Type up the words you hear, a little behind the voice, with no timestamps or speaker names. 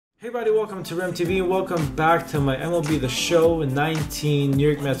Hey everybody, welcome to REM TV and welcome back to my MLB The Show 19 New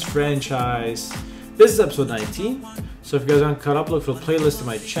York Mets franchise. This is episode 19, so if you guys aren't caught up, look for the playlist on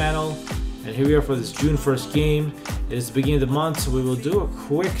my channel. And here we are for this June 1st game. It is the beginning of the month, so we will do a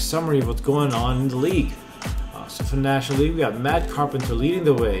quick summary of what's going on in the league. So for the National League, we got Matt Carpenter leading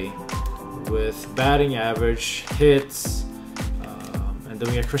the way with batting average, hits, and then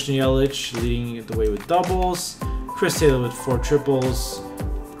we got Christian Yelich leading the way with doubles, Chris Taylor with 4 triples,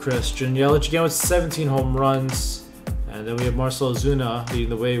 Christian Yelich again with 17 home runs, and then we have Marcell Ozuna leading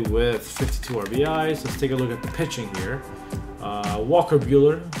the way with 52 RBIs. Let's take a look at the pitching here. Walker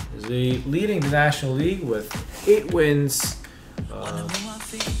Buehler is leading the National League with 8 wins.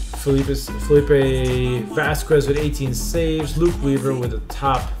 Felipe Vasquez with 18 saves. Luke Weaver with a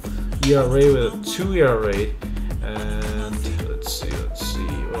top ERA with a 2 ERA. And let's see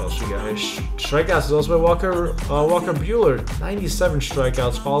what else we got here. Strikeouts is also by Walker Buehler, 97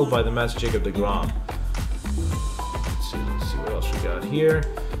 strikeouts, followed by the Mets' Jacob deGrom. Let's see what else we got here.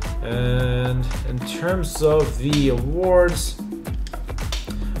 And in terms of the awards,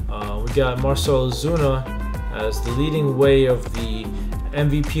 we got Marcell Ozuna as the leading way of the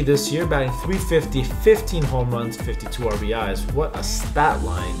MVP this year, batting .350, 15 home runs, 52 RBIs. What a stat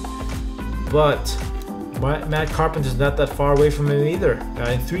line! But Matt Carpenter's not that far away from him either,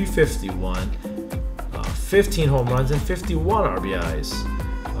 batting .351, 15 home runs and 51 RBIs.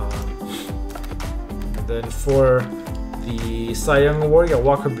 And then for the Cy Young Award, you got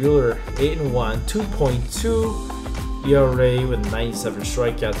Walker Buehler, 8-1, 2.2 ERA with 97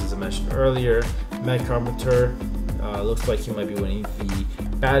 strikeouts, as I mentioned earlier. Matt Carpenter looks like he might be winning the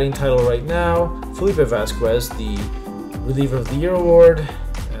batting title right now. Felipe Vasquez, the Reliever of the Year award.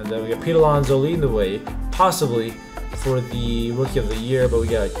 And then we got Pete Alonso leading the way, possibly for the Rookie of the Year, but we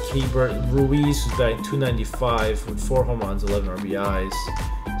got Keibert Ruiz, who's batting .295 with 4 home runs, 11 RBIs.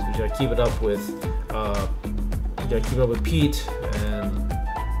 So we gotta keep it up with Pete and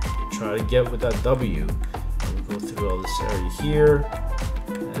try to get with that W. And we'll go through all this area here,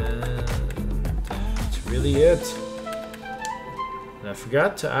 and that's really it. And I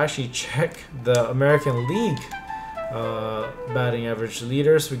forgot to actually check the American League batting average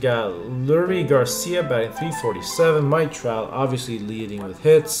leaders. We got Lurie Garcia batting .347, Mike Trout obviously leading with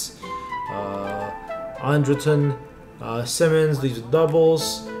hits, Andrelton Simmons leads with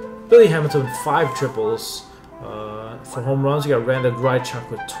doubles, Billy Hamilton with 5 triples. For home runs, we got Randall Grichuk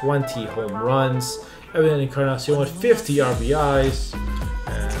with 20 home runs, Evan Encarnacion with 50 RBIs,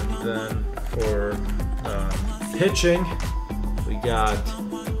 and then for pitching, we got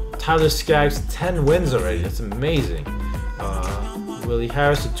Tyler Skaggs, 10 wins already. That's amazing. Willie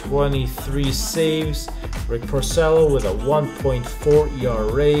Harris with 23 saves. Rick Porcello with a 1.4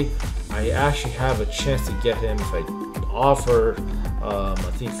 ERA. I actually have a chance to get him if I offer, I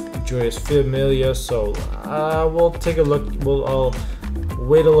think, Joyous Familia. So we'll take a look. I'll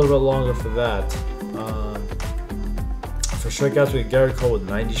wait a little bit longer for that. For strikeouts, we got Garrett Cole with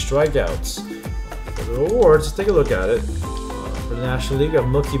 90 strikeouts. For the awards, let's take a look at it. For the National League, we got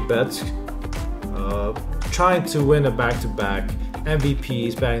Mookie Betts trying to win a back-to-back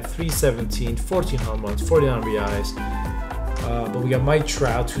MVPs, batting .317, 14 home runs, 49 RBIs. But we got Mike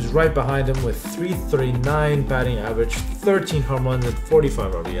Trout, who's right behind him with .339 batting average, 13 home runs, and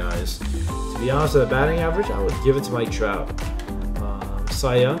 45 RBIs. To be honest, with the batting average, I would give it to Mike Trout.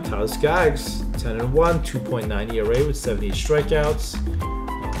 Cy Young, Tyler Skaggs, 10-1, 2.9 ERA with 78 strikeouts.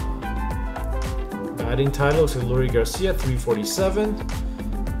 Batting title looks like Lurie Garcia, .347.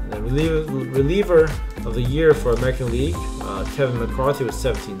 And then reliever of the year for American League, Kevin McCarthy with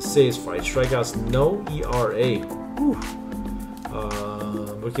 17 saves, 5 strikeouts, no ERA.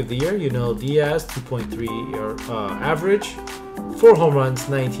 Rookie of the Year, Diaz, 2.3 average, 4 home runs,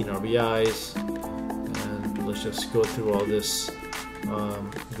 19 RBIs. And let's just go through all this.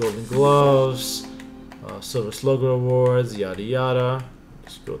 Golden Gloves, Silver Slugger Awards, yada yada.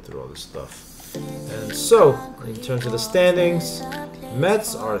 Let's go through all this stuff. And so, in terms of the standings,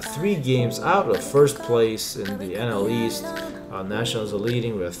 Mets are 3 games out of first place in the NL East. Nationals are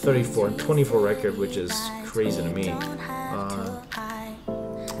leading with a 34-24 record, which is crazy to me.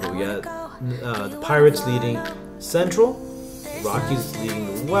 We got the Pirates leading Central, Rockies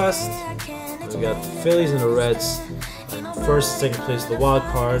leading the West. We got the Phillies and the Reds in first, second place, the wild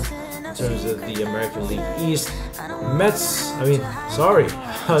card in terms of the American League East.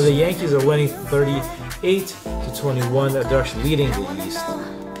 The Yankees are winning 38-21. They're actually leading the East.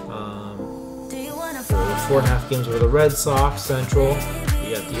 4.5 games over the Red Sox. Central,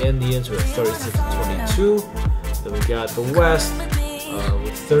 we got the Indians with 36-22. Then we got the West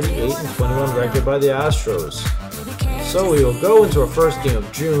with 38-21 record by the Astros. So we will go into our first game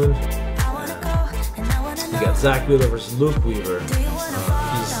of June. We got Zach Wheeler versus Luke Weaver. He's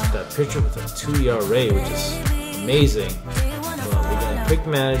that pitcher with a 2 ERA, which is amazing. But we're gonna quick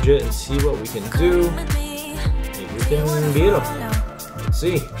manage it and see what we can do. Maybe we can beat him. Let's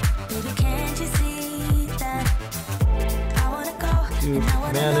see. Quick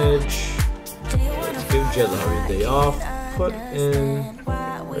manage. Let's give Jed Lowry a day off. Put in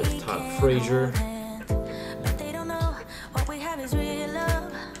Todd Frazier.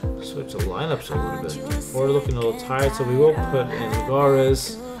 Switch the lineups a little bit. We're looking a little tired, so we will put in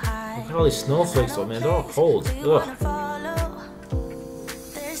Gares. Look at all these snowflakes though, man. They're all cold. Ugh.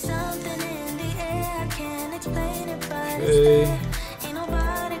 Okay.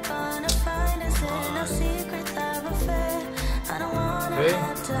 Okay.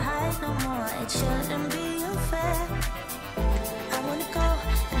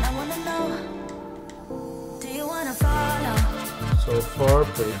 So far,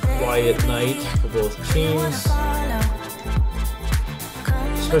 pretty quiet night for both teams.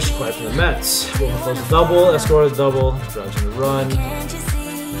 Especially quiet for the Mets. Wilson throws a double, Escobar a double, drives in a run.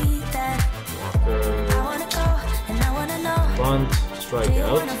 Walker, bunt,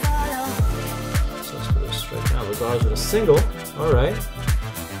 strikeout. So let's go to strike out. Lagares with a single. Alright. Hit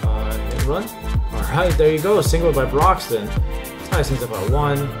and run. Alright, there you go. Single by Broxton. Ties things up at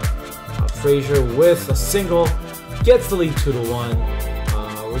 1. Frazier with a single. Gets the lead 2-1.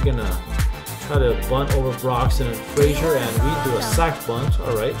 We're gonna try to bunt over Broxton and Frazier, and we do a sack bunt.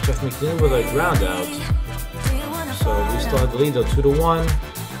 All right, Jeff McNeil with a ground out. So we still have the lead though, 2-1.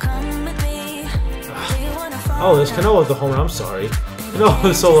 Oh, there's Cano with the home run. I'm sorry.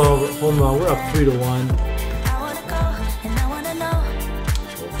 No, solo home run. We're up 3-1.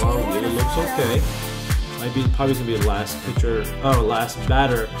 So far, really looks okay. Probably gonna be the last pitcher, last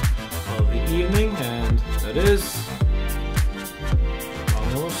batter of the evening, and that is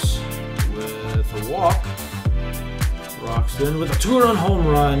Alonso with a walk. Broxton with a 2-run home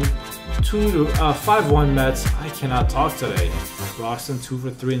run. 5-1 Mets. I cannot talk today. Broxton 2 for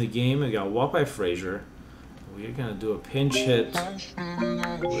 3 in the game. We got walked by Frazier. We're gonna do a pinch hit with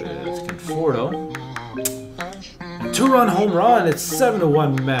Conforto. 2-run home run. It's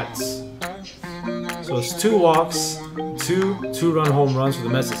 7-1 Mets. So it's 2 walks, 2-run home runs for the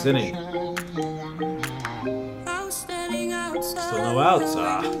Mets this inning. Still no outs.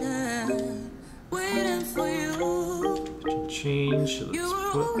 Change. Let's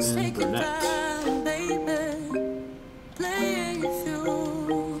put in Burnett.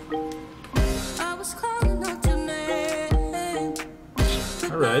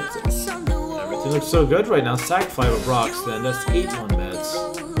 Alright. Everything looks so good right now. Sack fly with Broxton. That's 8-1 Mets.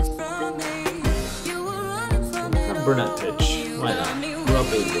 Burnett pitch. Why not? We're up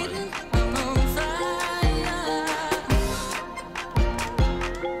 8-1.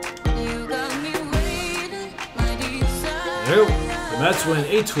 The Mets win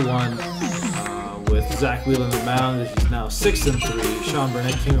 8-1 with Zach Wheeler on the mound. He's now 6-3. Sean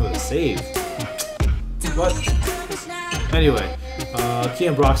Burnett came in with a save. But anyway,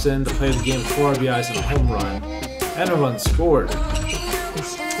 Kean Broxton to play the game with 4 RBIs and a home run and a run scored.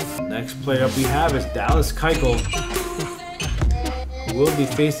 Next player up we have is Dallas Keuchel, who will be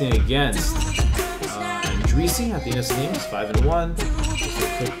facing against Andresi at the end of the game. It's 5-1.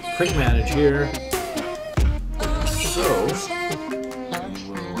 Quick manage here. So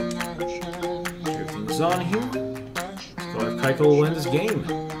we will get things on here. So if Keuchel will win this game.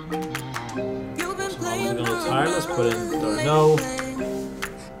 So we're gonna retire. Let's put in Darno.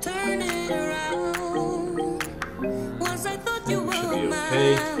 Should be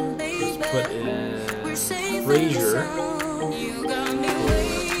okay. Put in Frazier,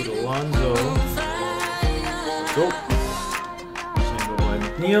 put Alonso, go, single by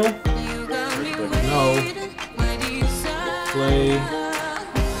McNeil, no, play,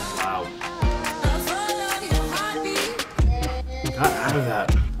 wow, got out of that,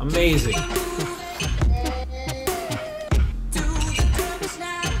 amazing.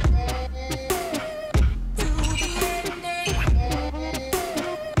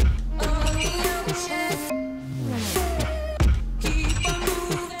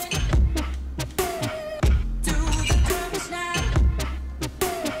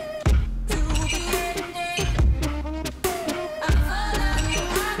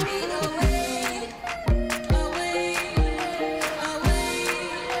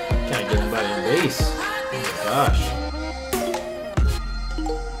 Base. Oh my gosh.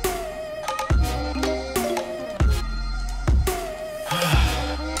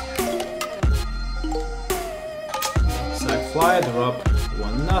 Sack fly, they're up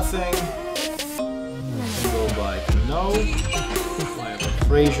 1-0. Single by no. Fly up with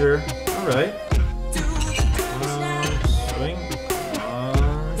Frazier. Alright. Swing.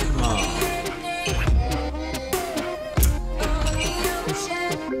 Come on.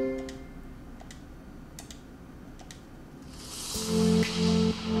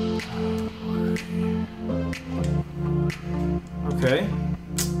 Okay.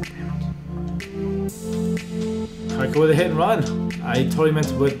 Kaika with a hit and run. I totally meant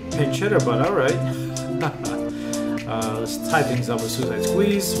to put pinch hitter, but alright. Let's tie things up with suicide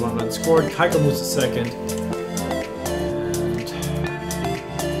squeeze. Run scored. Kaika moves to second. And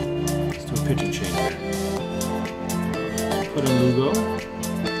let's do a pitching change here. Put in Lugo.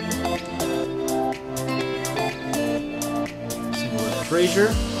 Single by Frazier.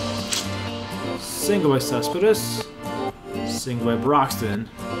 Single by Cespedes. Single by Broxton.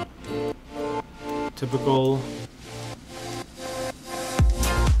 Typical.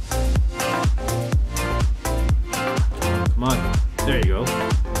 Come on. There you go.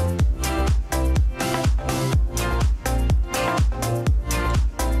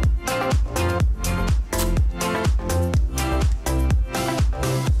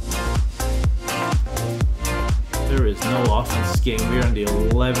 There is no offense this game. We are in the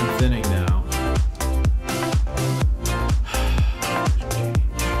 11th inning now.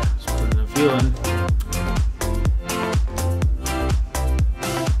 Just putting a feeling.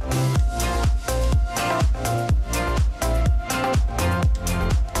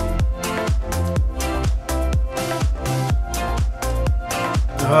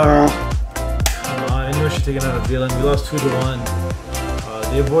 Come on, I knew I should take another feeling. We lost 2-1.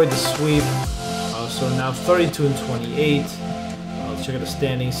 They avoid the sweep. So now 32 and 28. Let's check out the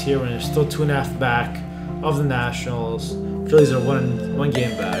standings here. We're still 2.5 back of the Nationals. Phillies are one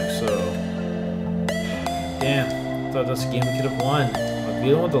game back. So damn, I thought that's a game we could have won. But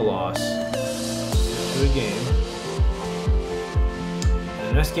dealing with the loss. To the game. And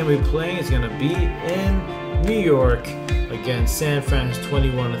the next game we're playing is gonna be in New York against San Fran,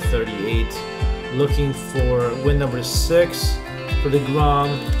 21-38. Looking for win number 6 for the Grom.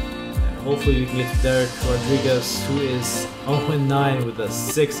 Hopefully you can get to Derek Rodriguez, who is 0-9 with a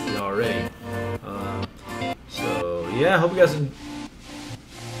 6 ERA. So yeah, hope you guys.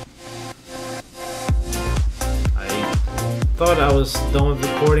 I thought I was done with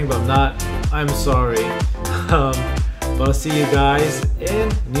recording, but I'm not. I'm sorry. But I'll see you guys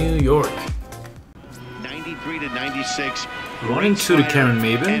in New York. 93-96. Running 2 to Karen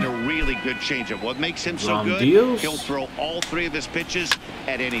Maben. And a really good changeup. What makes him so good? Deals. He'll throw all 3 of his pitches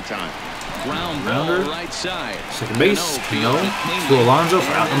at any time. Ground Rounder. ball right side. Second base. No. To Alonso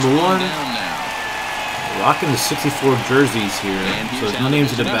for out number 1. Rocking the 64 jerseys here. So there's no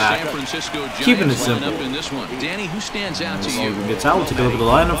names at the back. Keeping it simple. Danny, who stands out to you? Logan gets out. We'll take a look at the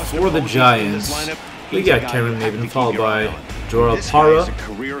lineup for the Giants. We got Karen Maben followed by Jorel Parra,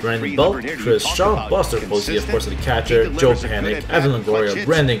 Brandon Belt, Chris Shaw, Buster Posey, of course, the catcher, Joe Panic, Evan Longoria,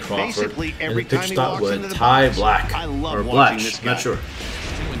 Brandon Crawford, and the pitch stop with Ty Black, or Blash, not sure.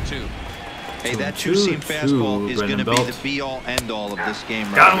 2-2. Hey, that two-seam fastball is going to be the be-all, end-all of this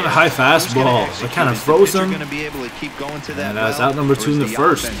game. Got him with a high fastball. So kind of froze him. And that's out number 2 in the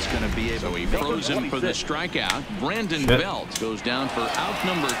first. So he froze him for the strikeout. Brandon Belt goes down for out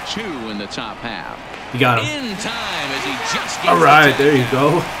number 2 in the top half. You got him. In time as he just all right, there you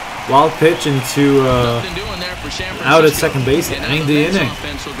go. Wild pitch into out at second base, ending the inning.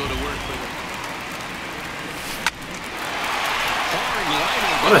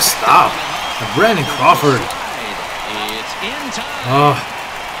 What a stop. Brandon Crawford. Oh,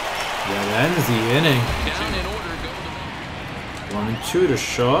 that ends the inning. 1-2 to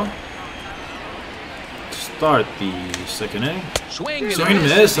Shaw. Start the second inning. Swing and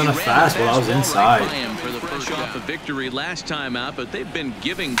miss on a fastball. I was inside. For the first off a victory last time out, but they've been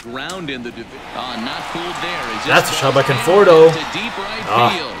giving ground in the not fooled there. That's a shot by Conforto. Deep right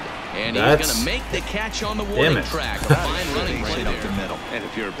field. And he's going That's to make the catch on the warning track. A fine running play there. And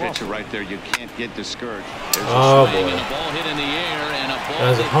if you're a pitcher right there, you can't get discouraged. Oh boy. And a ball hit in the air and a ball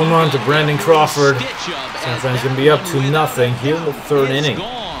That's a home run to Brandon Crawford. San Fran's going to be up 2-0 here in the third inning.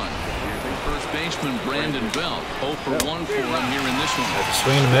 First baseman Brandon Belt. 0 for 1 for him here in this one. That's a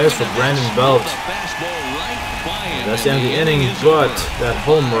swing and a miss for Brandon Belt. That's the end of the inning, but that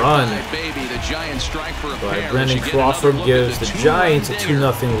home run by Brandon Crawford gives the Giants a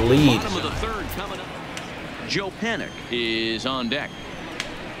 2-0 lead. Joe Panic is on deck.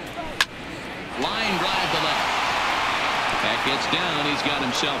 Line drive to left. That gets down. He's got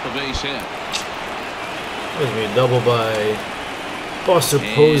himself a base hit. There's going to be a double by Buster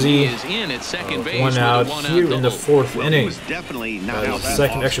Posey is in at second base one out here in the double. fourth inning. Definitely not out that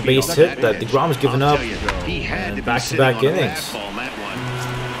Second ball. extra base hit that DeGrom's given up, He had to and be back-to-back sitting on a innings. fastball on that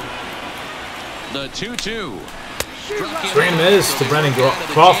one. The 2-2. Swing and miss to Brandon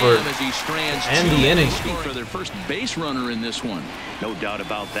Crawford, and the inning. For their first base runner in this one. No doubt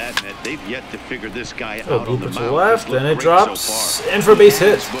about that, Matt. They've yet to figure this guy Oh, out on the blooper to mound. the left, He's looked and it great drops so far. in for a base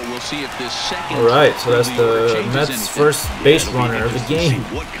hit. But we'll see if this second Alright, so that's reliever the changes Mets' anything. first base It'll be runner of the interesting to game.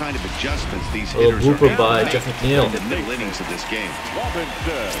 see what kind of adjustments these A little hitters are blooper by having Jeff McNeil. in the middle innings of this game.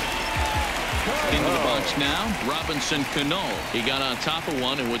 Into the box now, Robinson Cano. He got on top of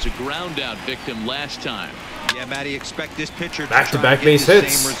one and was a ground out victim last time. Yeah, Matty, expect this pitcher Back-to-back to try base to get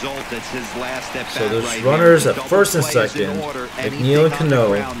hits. the same result as his last at So bat there's right runners here. at Double first and plays in second. order. McNeil and Anything on the Cano.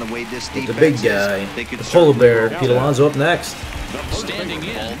 ground, the way this With the big defense is, guy, they could the polar certainly bear, go Pete down. Alonso up next. Standing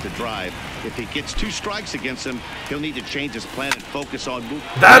in. Ball to drive. If he gets 2 strikes against him, he'll need to change his plan and focus on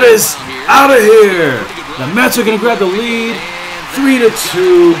movement. That is out of here. The Mets are going to grab the lead,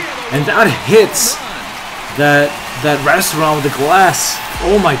 3-2, and that hits that restaurant with the glass.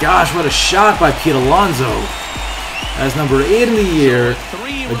 Oh my gosh, what a shot by Pete Alonso. As number 8 in the year.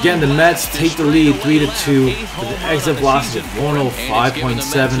 Again, the Mets take the lead 3-2 with an exit velocity of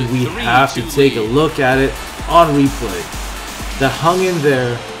 105.7. We have to take a look at it on replay. That hung in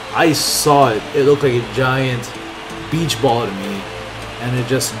there. I saw it. It looked like a giant beach ball to me, and it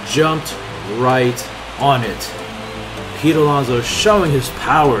just jumped right on it. Pete Alonso showing his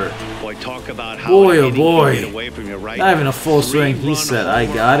power. Boy, talk about how Boy, oh an inning boy. can get away from you, right? Not even a full swing. He said, I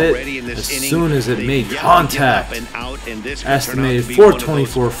got it as soon as it made contact. Estimated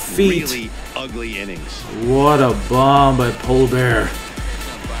 424 feet. Really ugly innings. What a bomb by Polar Bear.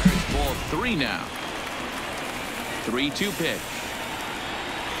 Ball 3 now. 3-2 pitch.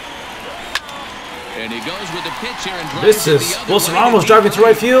 And he goes with the pitch here and drives This it is the other Wilson way Ramos deep driving to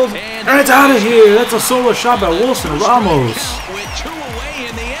right field. And it's out of here. That's a solo shot by Wilson Ramos. With 2 away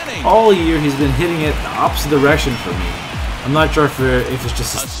in the inning. All year he's been hitting it the opposite direction for me. I'm not sure if it's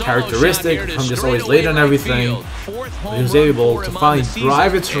just his characteristic, if I'm just always late on everything. But he was able to finally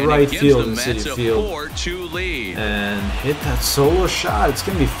drive it to right field in Citi Field and hit that solo shot. It's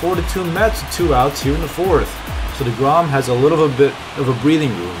going to be 4-2 Mets with 2 outs here in the 4th. So DeGrom has a little bit of a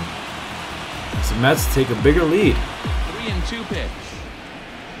breathing room. So the Mets take a bigger lead. 3-2 pitch.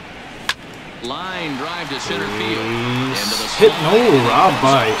 Line drive to center field. Hit robbed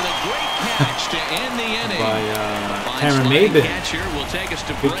by Cameron Maben.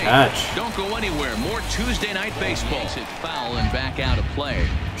 Good catch. Don't go anywhere. More Tuesday night baseball. It's foul and back out of play.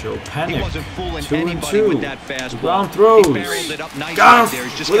 Joe He Panic. wasn't fooling 2-2. anybody with that fastball. DeGrom throws. He barreled it up nicely Got there.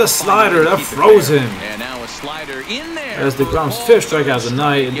 He's him just with a gotta find a slider way to that keep it froze fair. him. And now a slider in there. As for DeGrom's ball 5th strikeout of the first.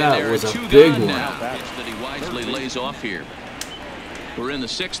 night, and Yeah, that there was are a 2 big gone one. now. Pitch that he wisely lays off here. We're in the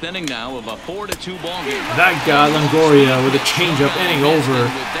 6th inning now of a 4-2 ball game. That guy, Longoria, with a changeup, inning over.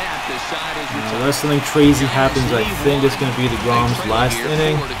 Unless something crazy happens, I think it's going to be DeGrom's last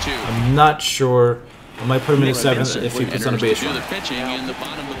inning. I'm not sure. I might put him in the 7th if he puts on a base run. The pitching in the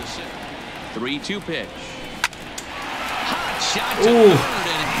bottom of the 6th. 3-2 pitch. Hot shot to Ooh. third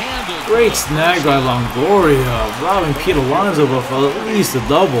and handled. Great snag by Longoria, robbing Pete Alonso of at least a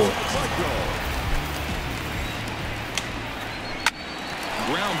double.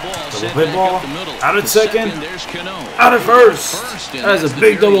 Double play ball, out at second, out at first. That is a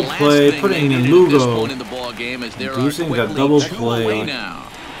big double play, putting in Lugo, producing that double play in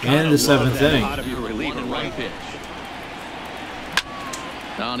the 7th inning.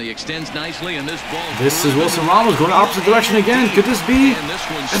 He extends nicely, and this ball. This is Wilson Ramos going the opposite direction again. Could this be?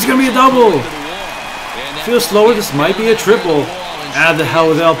 It's going to be a double. Feels slower. This might be a triple. Ah, the hell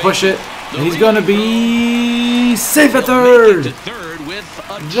with it. I'll push it. And he's going to be safe at third.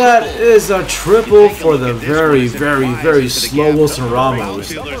 That is a triple for the very, very, very slow Wilson Ramos.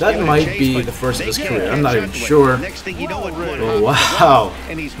 That might be the first of his career. I'm not even sure. Oh, wow.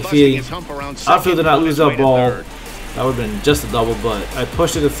 If he outfield did not lose that ball, that would have been just a double, but I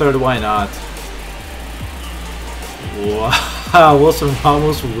pushed it to third. Why not? Wow. Wilson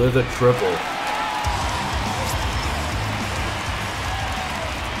Ramos with a triple.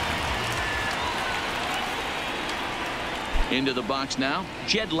 Into the box now,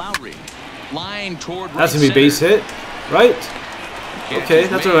 Jed Lowry. Line toward That's going to be a base hit, right? Okay,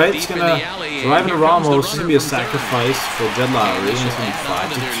 that's all right. It's going to drive into Ramos. It's going to be a sacrifice for Jed Lowry, and it's going to be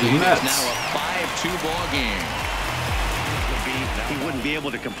 5-2 Mets. Now a 5-2 ball game. He wouldn't be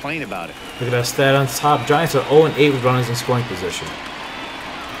able to complain about it. Look at that stat on top. Giants are 0-8 with runners in scoring position.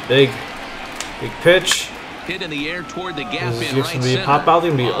 Big pitch. Hit in the air toward the gap This is in just right going to be center. a pop out.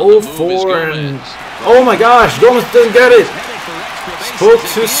 They're going to be On the move is 0-4, and Gomez. oh my gosh, Gomez doesn't get it. Spoke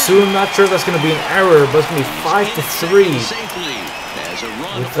too soon. Not sure if that's going to be an error, but it's going to be 5-3.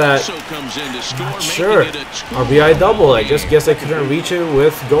 With that, not sure. RBI double. I just guess I couldn't reach it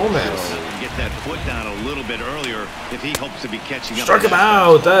with Gomez. Get that foot down a little bit earlier if he hopes to be catching up. Struck him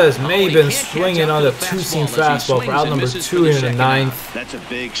out. That is Maben swinging on the two-seam fastball for out number 2 here in the 9th. That's a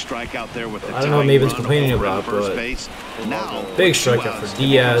big strikeout there with the I don't know what Maben's complaining about, but big strikeout for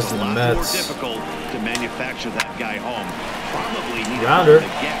Diaz and the Mets. Difficult to manufacture that guy home. Probably Rounder,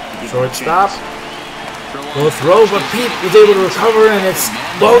 shortstop. No throw, but Pete was able to recover, and it's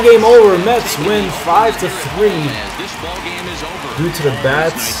ball game over. Mets win 5-3 due to the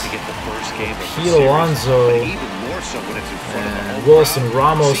bats. Pete Alonso and Wilson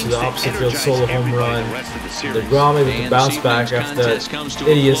Ramos to the opposite field solo home run. DeGrom able to bounce back after that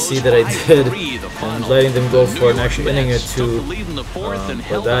idiocy that I did and letting them go for an extra inning or two.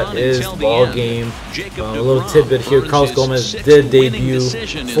 But that is ball game. A little tidbit here: Carlos Gomez did debut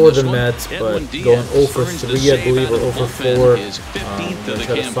for the Mets, but going 0 for 3, I believe, or 0 for 4. He's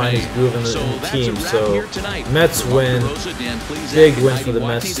got to find his groove in the team. So Mets win. Big win for the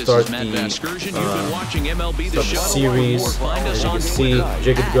Mets to start the series. As you can see,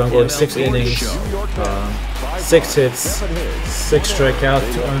 Jacob DeGrom going 6 innings, 6 hits, 6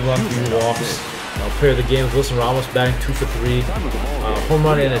 strikeouts, 2 earned 3 walks. Player of the game with Wilson Ramos batting 2 for 3, home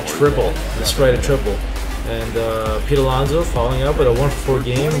run and a triple, despite a triple. And Pete Alonso following up with a 1 for 4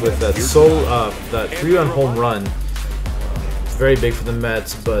 game with that 3-run home run. Very big for the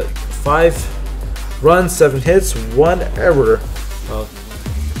Mets, but 5 runs, 7 hits, 1 error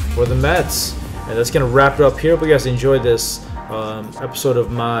for the Mets. And that's going to wrap it up here. Hope you guys enjoyed this episode of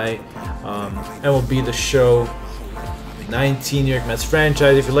my MLB The Show 19 New York Mets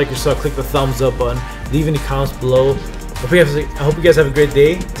franchise. If you like your stuff, click the thumbs up button. Leave any comments below. I hope you guys have a great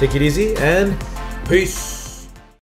day. Take it easy and peace.